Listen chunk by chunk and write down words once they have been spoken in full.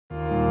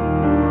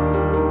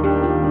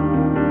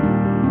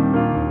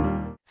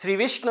శ్రీ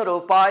విష్ణు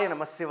రూపాయ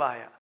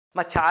నమశివాయ.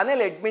 మా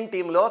ఛానల్ అడ్మిన్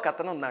టీంలో ఒక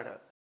అతను ఉన్నాడు.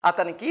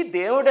 అతనికి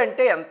దేవుడు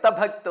అంటే ఎంత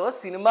భక్తో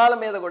సినిమాల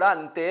మీద కూడా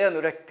అంతే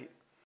అనురక్తి.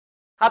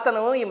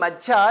 అతను ఈ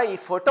మధ్య ఈ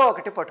ఫోటో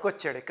ఒకటి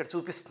పట్టుకొచ్చాడు, ఇక్కడ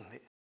చూపిస్తుంది.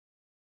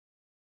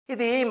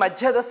 ఇది ఈ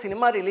మధ్య ఏదో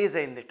సినిమా రిలీజ్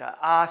అయిందిట.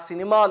 ఆ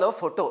సినిమాలో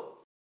ఫోటో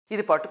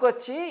ఇది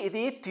పట్టుకొచ్చి,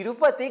 ఇది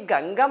తిరుపతి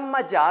గంగమ్మ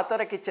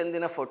జాతరకి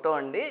చెందిన ఫోటో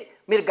అండి.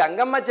 మీరు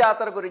గంగమ్మ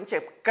జాతర గురించి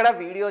ఎక్కడ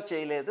వీడియో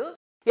చేయలేదు,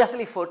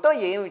 అసలు ఈ ఫోటో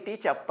ఏమిటి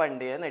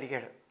చెప్పండి అని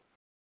అడిగాడు.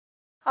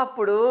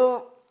 అప్పుడు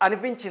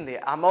అనిపించింది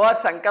అమ్మవారి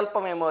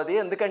సంకల్పం ఏమో అది.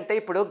 ఎందుకంటే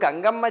ఇప్పుడు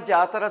గంగమ్మ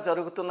జాతర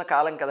జరుగుతున్న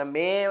కాలం కదా,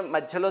 మే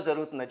మధ్యలో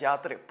జరుగుతున్న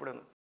జాతర ఎప్పుడు.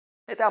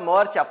 అయితే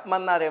అమ్మవారు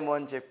చెప్పమన్నారేమో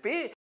అని చెప్పి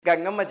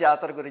గంగమ్మ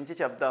జాతర గురించి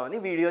చెప్దామని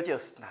వీడియో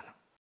చేస్తున్నాను.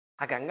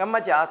 ఆ గంగమ్మ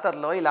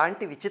జాతరలో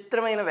ఇలాంటి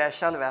విచిత్రమైన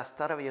వేషాలు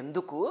వేస్తారు, అవి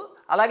ఎందుకు?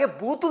 అలాగే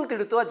బూతులు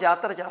తిడుతూ ఆ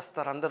జాతర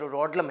చేస్తారు అందరూ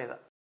రోడ్ల మీద,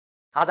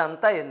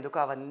 అదంతా ఎందుకు?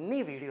 అవన్నీ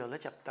వీడియోలో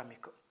చెప్తా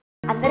మీకు.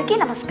 అందరికీ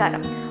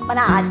నమస్కారం. మన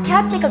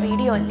ఆధ్యాత్మిక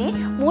వీడియోల్ని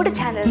 3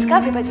 ఛానల్స్గా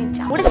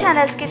విభజించాం. 3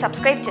 ఛానల్స్కి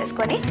సబ్స్క్రైబ్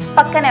చేసుకొని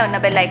పక్కనే ఉన్న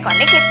బెల్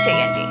ఐకాన్ని క్లిక్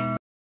చేయండి.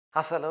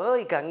 అసలు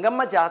ఈ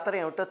గంగమ్మ జాతర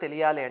ఏమిటో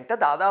తెలియాలి అంటే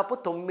దాదాపు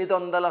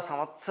 900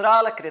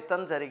 సంవత్సరాల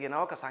క్రితం జరిగిన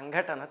ఒక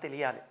సంఘటన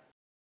తెలియాలి.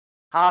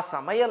 ఆ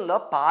సమయంలో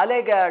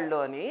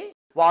పాలెగాళ్ళలోని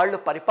వాళ్ళు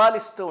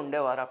పరిపాలిస్తూ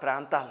ఉండేవారు ఆ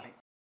ప్రాంతాల్ని.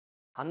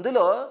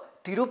 అందులో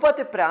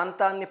తిరుపతి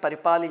ప్రాంతాన్ని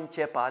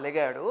పరిపాలించే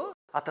పాలెగాడు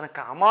అతను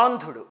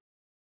కామాంధుడు.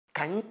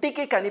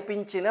 కంటికి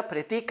కనిపించిన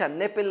ప్రతి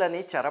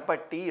కన్నెపిల్లని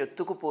చెరపట్టి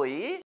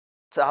ఎత్తుకుపోయి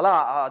చాలా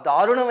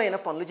దారుణమైన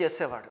పనులు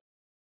చేసేవాడు.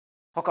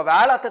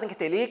 ఒకవేళ అతనికి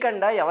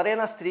తెలియకుండా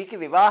ఎవరైనా స్త్రీకి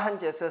వివాహం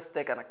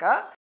చేసేస్తే కనుక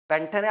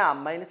వెంటనే ఆ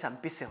అమ్మాయిని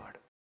చంపేసేవాడు.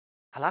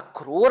 అలా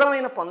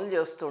క్రూరమైన పనులు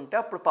చేస్తుంటే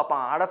అప్పుడు పాపం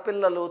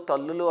ఆడపిల్లలు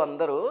తల్లులు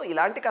అందరూ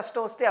ఇలాంటి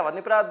కష్టం వస్తే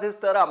ఎవరిని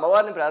ప్రార్థిస్తారు?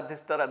 అమ్మవారిని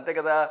ప్రార్థిస్తారు, అంతే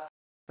కదా.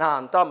 నా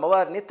అంతా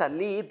అమ్మవారిని,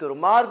 తల్లి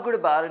దుర్మార్గుడి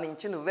బారి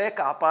నుంచి నువ్వే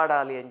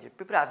కాపాడాలి అని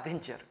చెప్పి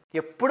ప్రార్థించారు.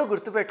 ఎప్పుడు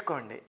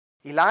గుర్తుపెట్టుకోండి,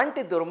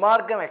 ఇలాంటి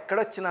దుర్మార్గం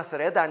ఎక్కడొచ్చినా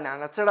సరే దాన్ని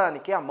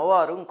అణచడానికి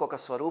అమ్మవారు ఇంకొక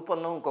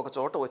స్వరూపంలో ఇంకొక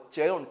చోట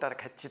వచ్చే ఉంటారు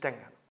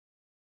ఖచ్చితంగా.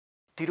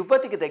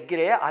 తిరుపతికి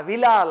దగ్గరే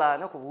అవిలాల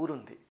అని ఒక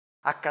ఊరుంది.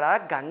 అక్కడ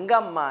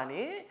గంగమ్మ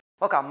అని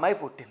ఒక అమ్మాయి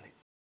పుట్టింది.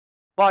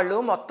 వాళ్ళు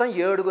మొత్తం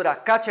 7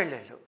 అక్కా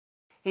చెల్లెళ్ళు.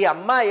 ఈ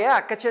అమ్మాయే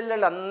అక్క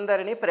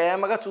చెల్లెళ్ళందరినీ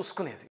ప్రేమగా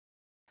చూసుకునేది.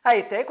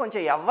 అయితే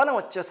కొంచెం యవ్వనం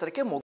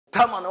వచ్చేసరికి ముగ్ధ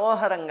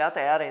మనోహరంగా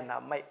తయారైంది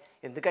ఆ అమ్మాయి.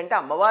 ఎందుకంటే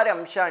అమ్మవారి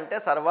అంశ అంటే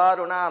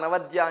సర్వారుణ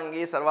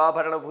అనవద్యాంగి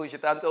సర్వాభరణ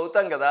భూషిత అని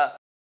చదువుతాం కదా.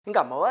 ఇంకా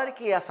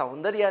అమ్మవారికి ఆ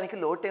సౌందర్యానికి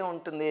లోటే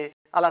ఉంటుంది.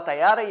 అలా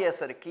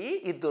తయారయ్యేసరికి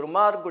ఈ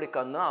దుర్మార్గుడి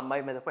కన్ను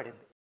అమ్మాయి మీద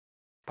పడింది.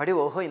 పడి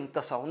ఓహో ఇంత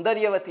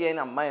సౌందర్యవతి అయిన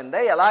అమ్మాయి ఉందా,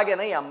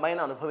 ఎలాగైనా ఈ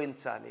అమ్మాయిని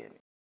అనుభవించాలి అని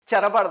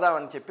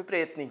చెరపడదామని చెప్పి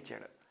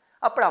ప్రయత్నించాడు.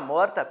 అప్పుడు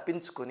అమ్మవారు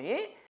తప్పించుకుని,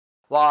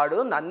 వాడు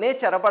నన్నే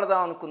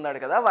చెరపడదాం అనుకున్నాడు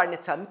కదా, వాడిని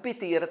చంపి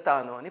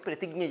తీరతాను అని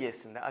ప్రతిజ్ఞ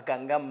చేసింది ఆ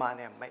గంగమ్మ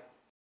అనే అమ్మాయి.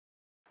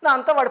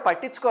 దాంతో వాడు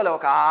పట్టించుకోలే,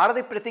 ఒక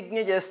ఆడది ప్రతిజ్ఞ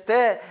చేస్తే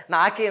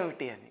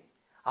నాకేమిటి అని.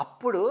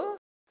 అప్పుడు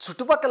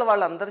చుట్టుపక్కల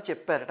వాళ్ళందరూ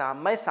చెప్పారట ఆ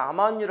అమ్మాయి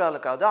సామాన్యురాలు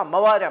కాదు,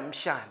 అమ్మవారి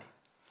అంశ అని.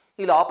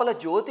 ఈ లోపల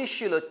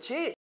జ్యోతిష్యులు వచ్చి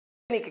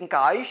నీకు ఇంకా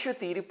ఆయుష్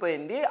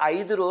తీరిపోయింది,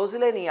 5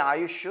 రోజులే నీ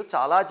ఆయుష్,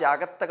 చాలా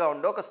జాగ్రత్తగా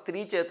ఉండు, ఒక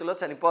స్త్రీ చేతిలో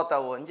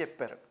చనిపోతావు అని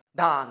చెప్పారు.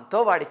 దాంతో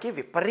వాడికి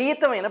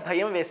విపరీతమైన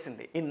భయం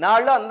వేసింది.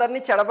 ఇన్నాళ్ళు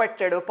అందరినీ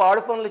చెడబట్టాడు,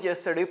 పాడు పనులు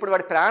చేస్తాడు, ఇప్పుడు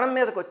వాడి ప్రాణం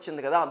మీదకి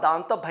వచ్చింది కదా.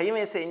 దాంతో భయం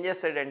వేసి ఏం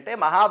చేశాడంటే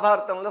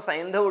మహాభారతంలో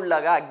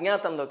సైంధవుడిలాగా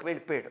అజ్ఞాతంలోకి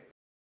వెళ్ళిపోయాడు.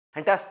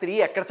 అంటే ఆ స్త్రీ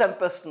ఎక్కడ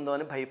చంపేస్తుందో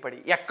అని భయపడి,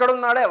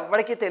 ఎక్కడున్నాడో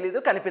ఎవరికీ తెలీదు,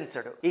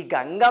 కనిపించడు. ఈ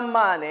గంగమ్మ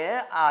అనే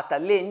ఆ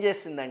తల్లి ఏం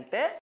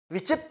చేసిందంటే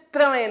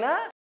విచిత్రమైన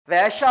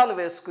వేషాలు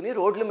వేసుకుని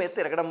రోడ్ల మీద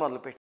తిరగడం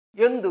మొదలుపెట్టి.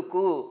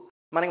 ఎందుకు?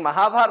 మనకి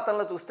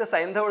మహాభారతంలో చూస్తే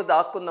సైంధవుడు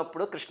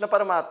దాక్కున్నప్పుడు కృష్ణ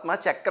పరమాత్మ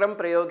చక్రం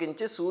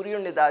ప్రయోగించి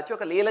సూర్యుడిని దాచి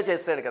ఒక లీల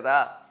చేశాడు కదా,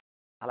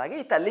 అలాగే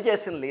ఈ తల్లి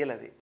చేసిన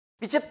లీలది.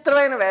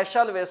 విచిత్రమైన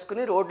వేషాలు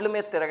వేసుకుని రోడ్ల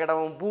మీద తిరగడం,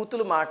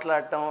 బూతులు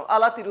మాట్లాడటం,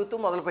 అలా తిరుగుతూ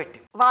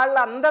మొదలుపెట్టింది.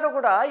 వాళ్ళందరూ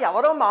కూడా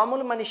ఎవరో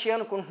మామూలు మనిషి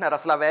అనుకుంటున్నారు,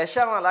 అసలు ఆ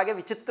వేషం అలాగే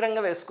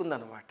విచిత్రంగా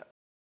వేసుకుందనమాట.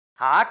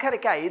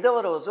 ఆఖరికి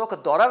 5వ రోజు ఒక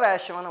దొర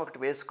వేషం అని ఒకటి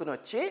వేసుకుని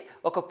వచ్చి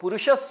ఒక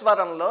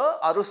పురుషస్వరంలో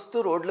అరుస్తూ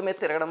రోడ్ల మీద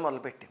తిరగడం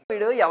మొదలుపెట్టింది.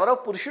 వీడు ఎవరో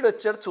పురుషుడు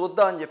వచ్చాడు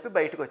చూద్దామని చెప్పి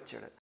బయటకు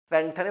వచ్చాడు.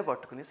 వెంటనే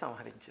పట్టుకుని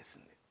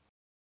సంహరించేసింది.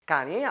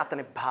 కానీ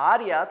అతని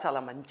భార్య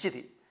చాలా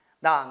మంచిది.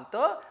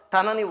 దాంతో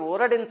తనని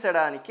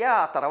ఊరడించడానికి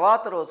ఆ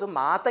తర్వాత రోజు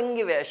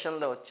మాతంగి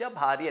వేషంలో వచ్చి ఆ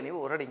భార్యని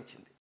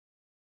ఊరడించింది.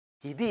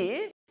 ఇది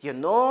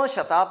ఎన్నో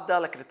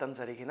శతాబ్దాల క్రితం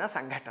జరిగిన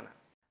సంఘటన.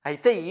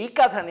 అయితే ఈ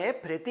కథనే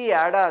ప్రతి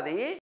ఏడాది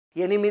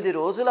 8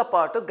 రోజుల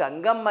పాటు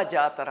గంగమ్మ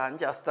జాతర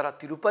అని చేస్తారు. ఆ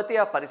తిరుపతి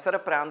ఆ పరిసర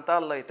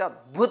ప్రాంతాల్లో అయితే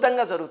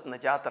అద్భుతంగా జరుగుతుంది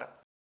జాతర.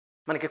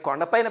 మనకి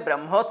కొండపైన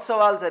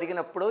బ్రహ్మోత్సవాలు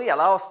జరిగినప్పుడు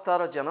ఎలా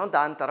వస్తారో జనం,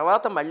 దాని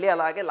తర్వాత మళ్ళీ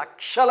అలాగే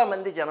లక్షల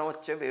మంది జనం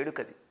వచ్చే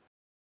వేడుకది.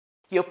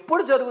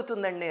 ఎప్పుడు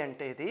జరుగుతుందండి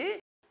అంటే ఇది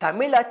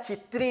తమిళ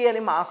చిత్రి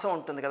అని మాసం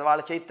ఉంటుంది కదా,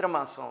 వాళ్ళ చైత్ర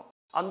మాసం,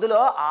 అందులో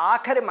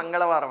ఆఖరి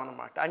మంగళవారం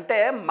అనమాట. అంటే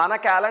మన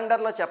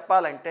క్యాలెండర్లో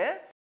చెప్పాలంటే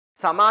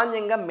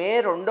సామాన్యంగా మే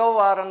 2వ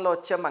వారంలో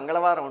వచ్చే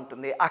మంగళవారం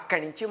ఉంటుంది.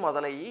 అక్కడి నుంచి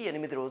మొదలయ్యి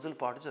 8 రోజుల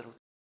పాటు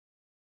జరుగుతుంది.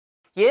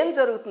 ఏం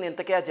జరుగుతుంది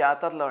ఇంతకీ ఆ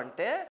జాతరలో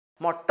అంటే,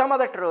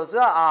 మొట్టమొదటి రోజు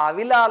ఆ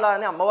అవిలాల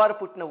అని అమ్మవారు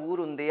పుట్టిన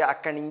ఊరు ఉంది,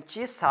 అక్కడి నుంచి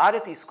సారె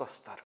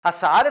తీసుకొస్తారు. ఆ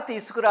సారె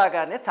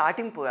తీసుకురాగానే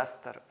చాటింపు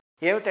వేస్తారు.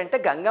 ఏమిటంటే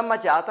గంగమ్మ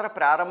జాతర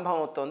ప్రారంభం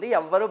అవుతోంది,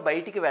 ఎవ్వరూ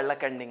బయటికి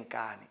వెళ్ళకండి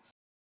ఇంకా అని.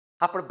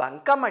 అప్పుడు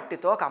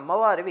బంకమట్టితో ఒక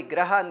అమ్మవారి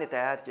విగ్రహాన్ని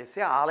తయారు చేసి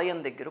ఆలయం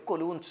దగ్గర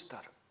కొలువు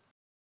ఉంచుతారు.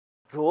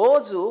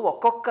 రోజు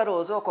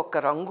ఒక్కొక్క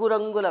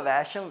రంగురంగుల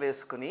వేషం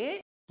వేసుకుని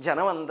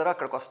జనం అందరూ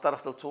అక్కడికి వస్తారు.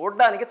 అసలు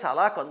చూడడానికి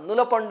చాలా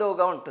కన్నుల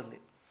పండుగగా ఉంటుంది.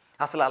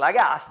 అసలు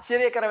అలాగే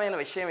ఆశ్చర్యకరమైన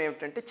విషయం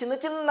ఏమిటంటే చిన్న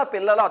చిన్న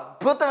పిల్లలు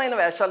అద్భుతమైన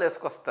వేషాలు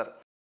వేసుకొస్తారు.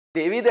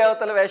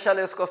 దేవీదేవతల వేషాలు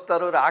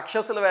వేసుకొస్తారు,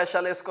 రాక్షసుల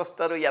వేషాలు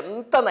వేసుకొస్తారు.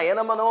 ఎంత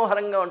నయన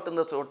మనోహరంగా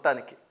ఉంటుందో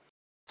చూడటానికి.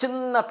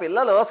 చిన్న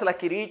పిల్లలు అసలు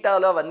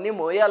కిరీటాలు అవన్నీ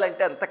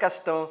మోయాలంటే ఎంత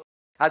కష్టం.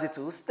 అది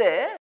చూస్తే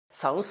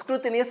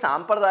సంస్కృతిని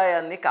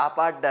సాంప్రదాయాన్ని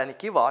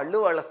కాపాడడానికి వాళ్ళు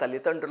వాళ్ళ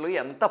తల్లిదండ్రులు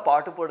ఎంత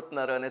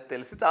పాటుపడుతున్నారు అనేది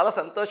తెలిసి చాలా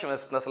సంతోషం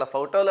వేస్తుంది. అసలు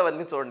ఫోటోలు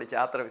అవన్నీ చూడండి,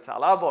 జాతరవి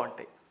చాలా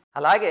బాగుంటాయి.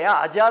 అలాగే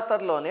ఆ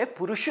జాతరలోనే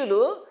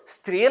పురుషులు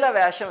స్త్రీల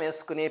వేషం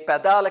వేసుకుని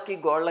పెదాలకి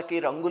గోళ్ళకి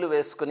రంగులు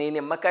వేసుకుని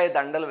నిమ్మకాయ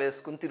దండలు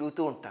వేసుకుని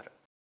తిరుగుతూ ఉంటారు.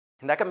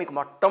 ఇందాక మీకు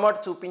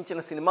మొట్టమొదటి చూపించిన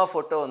సినిమా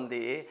ఫోటో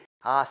ఉంది,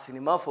 ఆ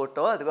సినిమా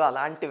ఫోటో అదిగో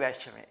అలాంటి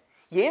వేషమే.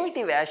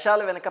 ఏమిటి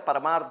వేషాల వెనక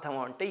పరమార్థం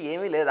అంటే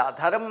ఏమీ లేదు,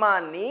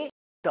 అధర్మాన్ని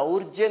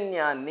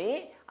దౌర్జన్యాన్ని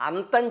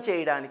అంతం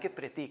చేయడానికి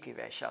ప్రతీకి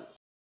వేషాలు.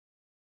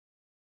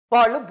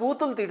 వాళ్ళు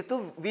బూతులు తిడుతూ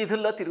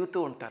వీధుల్లో తిరుగుతూ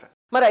ఉంటారు.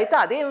 మరి అయితే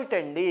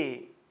అదేమిటండి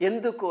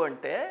ఎందుకు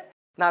అంటే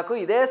నాకు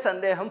ఇదే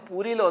సందేహం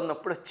పూరిలో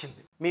ఉన్నప్పుడు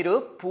వచ్చింది. మీరు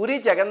పూరి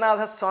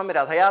జగన్నాథ స్వామి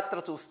రథయాత్ర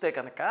చూస్తే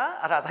కనుక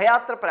ఆ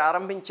రథయాత్ర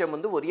ప్రారంభించే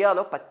ముందు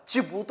ఒరియాలో పచ్చి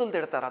బూతులు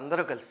తిడతారు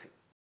అందరూ కలిసి.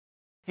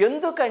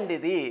 ఎందుకండి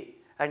ఇది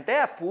అంటే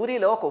ఆ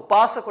పూరిలో ఒక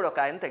ఉపాసకుడు ఒక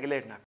ఆయన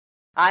తగిలేడు నాకు.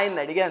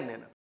 ఆయన్ని అడిగాను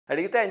నేను.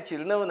 అడిగితే ఆయన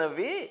చిరునవ్వు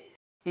నవ్వి,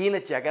 ఈయన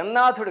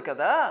జగన్నాథుడు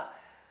కదా,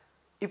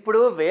 ఇప్పుడు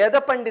వేద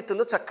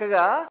పండితులు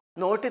చక్కగా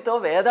నోటితో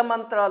వేద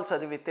మంత్రాలు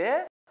చదివితే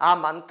ఆ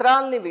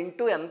మంత్రాల్ని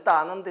వింటూ ఎంత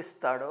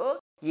ఆనందిస్తాడో,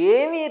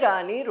 ఏమీ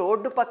రాని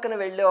రోడ్డు పక్కన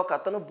వెళ్ళే ఒక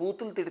అతను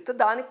బూతులు తిడితే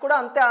దానికి కూడా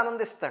అంతే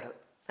ఆనందిస్తాడు.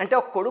 అంటే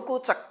ఒక కొడుకు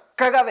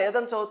చక్కగా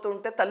వేదం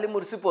చదువుతుంటే తల్లి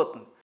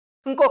మురిసిపోతుంది,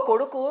 ఇంకో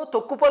కొడుకు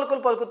తొక్కు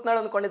పలుకులు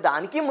పలుకుతున్నాడు అనుకోండి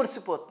దానికి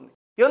మురిసిపోతుంది.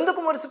 ఎందుకు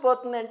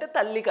మురిసిపోతుంది అంటే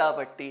తల్లి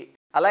కాబట్టి.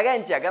 అలాగే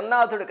ఆయన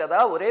జగన్నాథుడు కదా,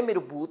 ఒరే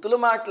మీరు బూతులు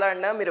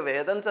మాట్లాడినా మీరు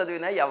వేదం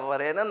చదివినా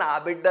ఎవరైనా నా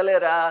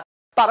బిడ్డలేరా,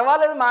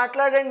 పర్వాలేదు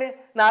మాట్లాడండి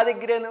నా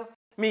దగ్గరేను,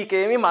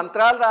 మీకేమీ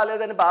మంత్రాలు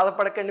రాలేదని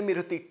బాధపడకండి,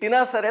 మీరు తిట్టినా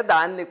సరే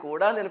దాన్ని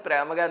కూడా నేను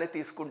ప్రేమగానే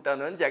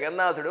తీసుకుంటాను అని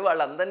జగన్నాథుడు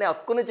వాళ్ళందరినీ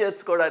హక్కును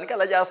చేర్చుకోవడానికి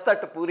అలా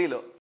చేస్తాట పూరిలో.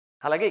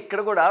 అలాగే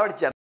ఇక్కడ కూడా ఆవిడ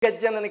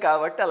జనగజ్జనని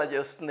కాబట్టి అలా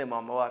చేస్తుంది మా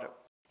అమ్మవారు.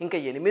 ఇంకా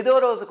 8వ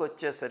రోజుకు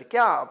వచ్చేసరికి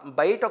ఆ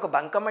బయట ఒక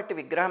బంకమట్టి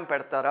విగ్రహం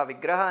పెడతారు. ఆ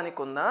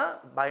విగ్రహానికి ఉన్న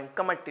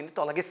బంకమట్టిని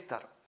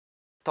తొలగిస్తారు.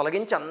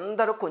 తొలగించి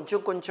అందరూ కొంచెం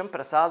కొంచెం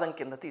ప్రసాదం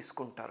కింద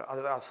తీసుకుంటారు.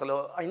 అది అసలు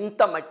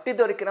ఇంత మట్టి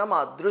దొరికినా మా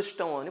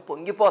అదృష్టం అని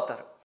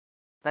పొంగిపోతారు.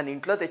 దాన్ని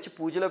ఇంట్లో తెచ్చి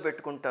పూజలో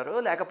పెట్టుకుంటారు,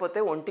 లేకపోతే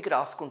ఒంటికి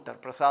రాసుకుంటారు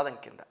ప్రసాదం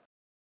కింద.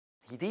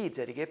 ఇది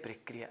జరిగే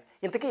ప్రక్రియ.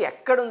 ఇంతకీ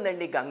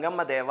ఎక్కడుందండి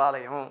గంగమ్మ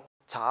దేవాలయం?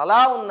 చాలా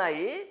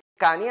ఉన్నాయి,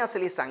 కానీ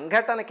అసలు ఈ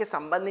సంఘటనకి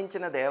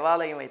సంబంధించిన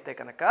దేవాలయం అయితే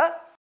కనుక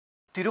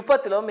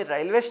తిరుపతిలో మీరు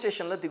రైల్వే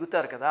స్టేషన్లో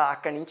దిగుతారు కదా,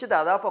 అక్కడి నుంచి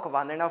దాదాపు ఒక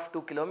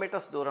 1.5-2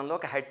 కిలోమీటర్స్ దూరంలో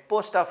ఒక హెడ్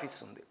పోస్ట్ ఆఫీస్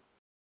ఉంది.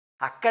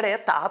 అక్కడే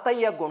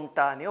తాతయ్య గుంట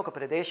అని ఒక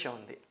ప్రదేశం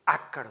ఉంది,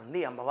 అక్కడుంది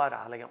అమ్మవారి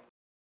ఆలయం.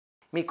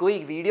 మీకు ఈ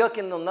వీడియో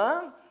కింద ఉన్న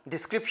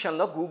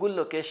డిస్క్రిప్షన్లో గూగుల్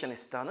లొకేషన్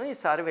ఇస్తాను,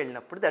 ఈసారి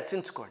వెళ్ళినప్పుడు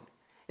దర్శించుకోండి.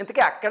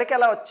 ఇంతకీ అక్కడికి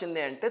ఎలా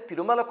వచ్చింది అంటే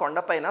తిరుమల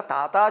కొండపైన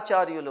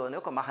తాతాచార్యులు అని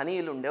ఒక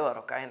మహనీయులు ఉండేవారు.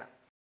 ఒక ఆయన,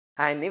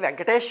 ఆయన్ని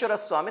వెంకటేశ్వర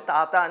స్వామి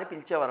తాత అని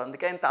పిలిచేవారు,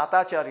 అందుకే ఆయన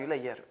తాతాచార్యులు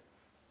అయ్యారు.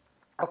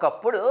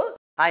 ఒకప్పుడు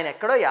ఆయన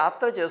ఎక్కడో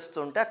యాత్ర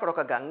చేస్తుంటే అక్కడ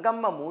ఒక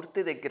గంగమ్మ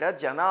మూర్తి దగ్గర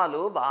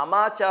జనాలు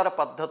వామాచార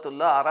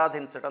పద్ధతుల్లో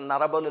ఆరాధించడం,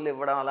 నరబలులు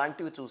ఇవ్వడం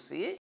అలాంటివి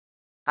చూసి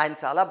ఆయన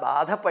చాలా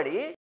బాధపడి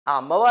ఆ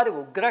అమ్మవారి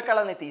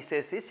ఉగ్రకళని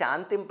తీసేసి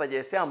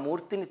శాంతింపజేసి ఆ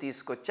మూర్తిని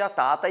తీసుకొచ్చి ఆ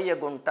తాతయ్య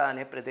గుంట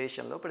అనే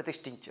ప్రదేశంలో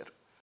ప్రతిష్ఠించారు.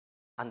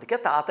 అందుకే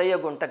తాతయ్య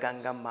గుంట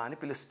గంగమ్మ అని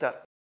పిలుస్తారు.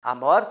 ఆ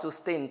అమ్మవారు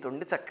చూస్తే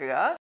ఇంతుండి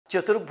చక్కగా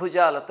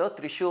చతుర్భుజాలతో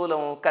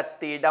త్రిశూలం,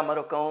 కత్తి,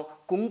 డమరుకం,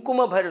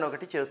 కుంకుమ భరిణ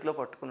ఒకటి చేతిలో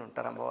పట్టుకుని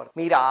ఉంటారు అమ్మవారు.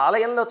 మీరు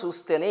ఆలయంలో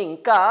చూస్తేనే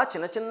ఇంకా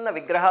చిన్న చిన్న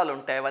విగ్రహాలు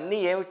ఉంటాయి. అవన్నీ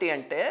ఏమిటి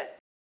అంటే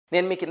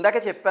నేను మీకు ఇందాక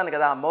చెప్పాను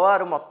కదా,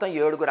 అమ్మవారు మొత్తం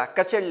 7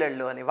 అక్క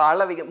చెల్లెళ్ళు అని,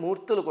 వాళ్ళ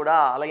మూర్తులు కూడా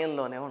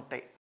ఆలయంలోనే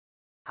ఉంటాయి.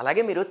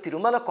 అలాగే మీరు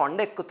తిరుమల కొండ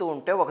ఎక్కుతూ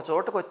ఉంటే ఒక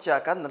చోటుకు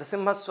వచ్చాక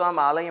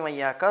నరసింహస్వామి ఆలయం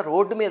అయ్యాక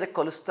రోడ్డు మీద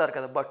కలుస్తారు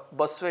కదా,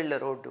 బస్సు వెళ్ళే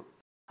రోడ్డు,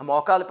 ఆ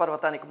మోకాలు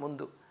పర్వతానికి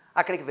ముందు,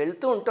 అక్కడికి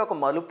వెళ్తూ ఉంటే ఒక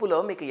మలుపులో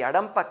మీకు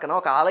ఎడం పక్కన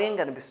ఒక ఆలయం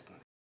కనిపిస్తుంది,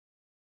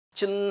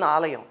 చిన్న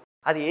ఆలయం.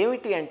 అది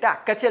ఏమిటి అంటే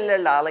అక్క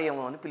చెల్లెళ్ళ ఆలయం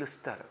అని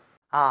పిలుస్తారు.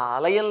 ఆ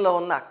ఆలయంలో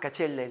ఉన్న అక్క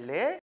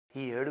చెల్లెళ్ళే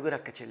ఈ 7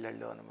 అక్క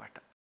చెల్లెళ్ళు అనమాట.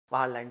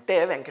 వాళ్ళంటే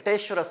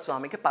వెంకటేశ్వర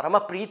స్వామికి పరమ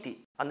ప్రీతి.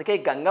 అందుకే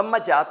గంగమ్మ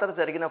జాతర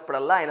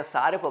జరిగినప్పుడల్లా ఆయన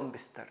సారె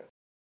పంపిస్తాడు.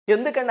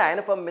 ఎందుకంటే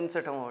ఆయన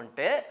పంపించటం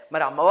అంటే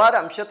మరి అమ్మవారి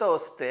అంశతో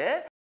వస్తే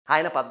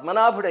ఆయన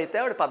పద్మనాభుడైతే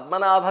ఆవిడ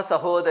పద్మనాభ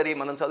సహోదరి,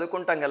 మనం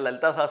చదువుకుంటాం కదా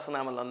లలితా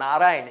సహస్రనామంలో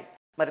నారాయణి.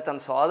 మరి తన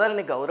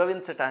సోదరుని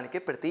గౌరవించటానికి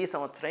ప్రతి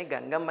సంవత్సరం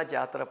గంగమ్మ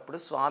జాతర అప్పుడు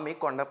స్వామి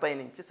కొండపై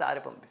నుంచి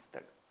సారి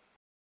పంపిస్తాడు.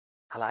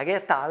 అలాగే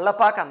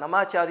తాళ్లపాక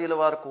అన్నమాచార్యుల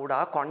వారు కూడా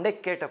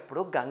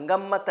కొండెక్కేటప్పుడు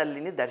గంగమ్మ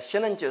తల్లిని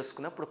దర్శనం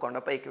చేసుకున్నప్పుడు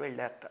కొండపైకి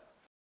వెళ్ళారట.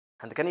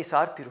 అందుకని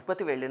ఈసారి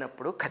తిరుపతి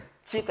వెళ్ళినప్పుడు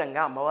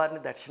ఖచ్చితంగా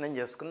అమ్మవారిని దర్శనం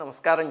చేసుకుని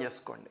నమస్కారం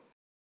చేసుకోండి.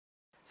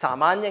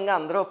 సామాన్యంగా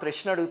అందరూ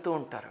ప్రశ్న అడుగుతూ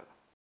ఉంటారు,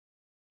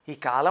 ఈ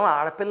కాలం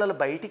ఆడపిల్లలు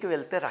బయటికి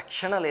వెళ్తే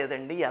రక్షణ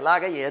లేదండి,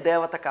 ఎలాగ ఏ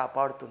దేవత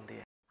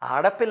కాపాడుతుంది?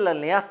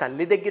 ఆడపిల్లల్ని ఆ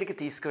తల్లి దగ్గరికి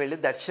తీసుకువెళ్ళి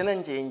దర్శనం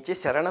చేయించి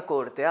శరణ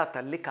కోరితే ఆ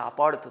తల్లి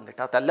కాపాడుతుంది.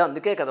 ఆ తల్లి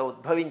అందుకే కదా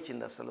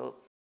ఉద్భవించింది అసలు.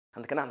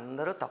 అందుకని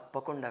అందరూ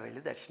తప్పకుండా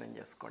వెళ్ళి దర్శనం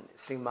చేసుకోండి.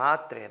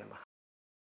 శ్రీమాత్రే నమః.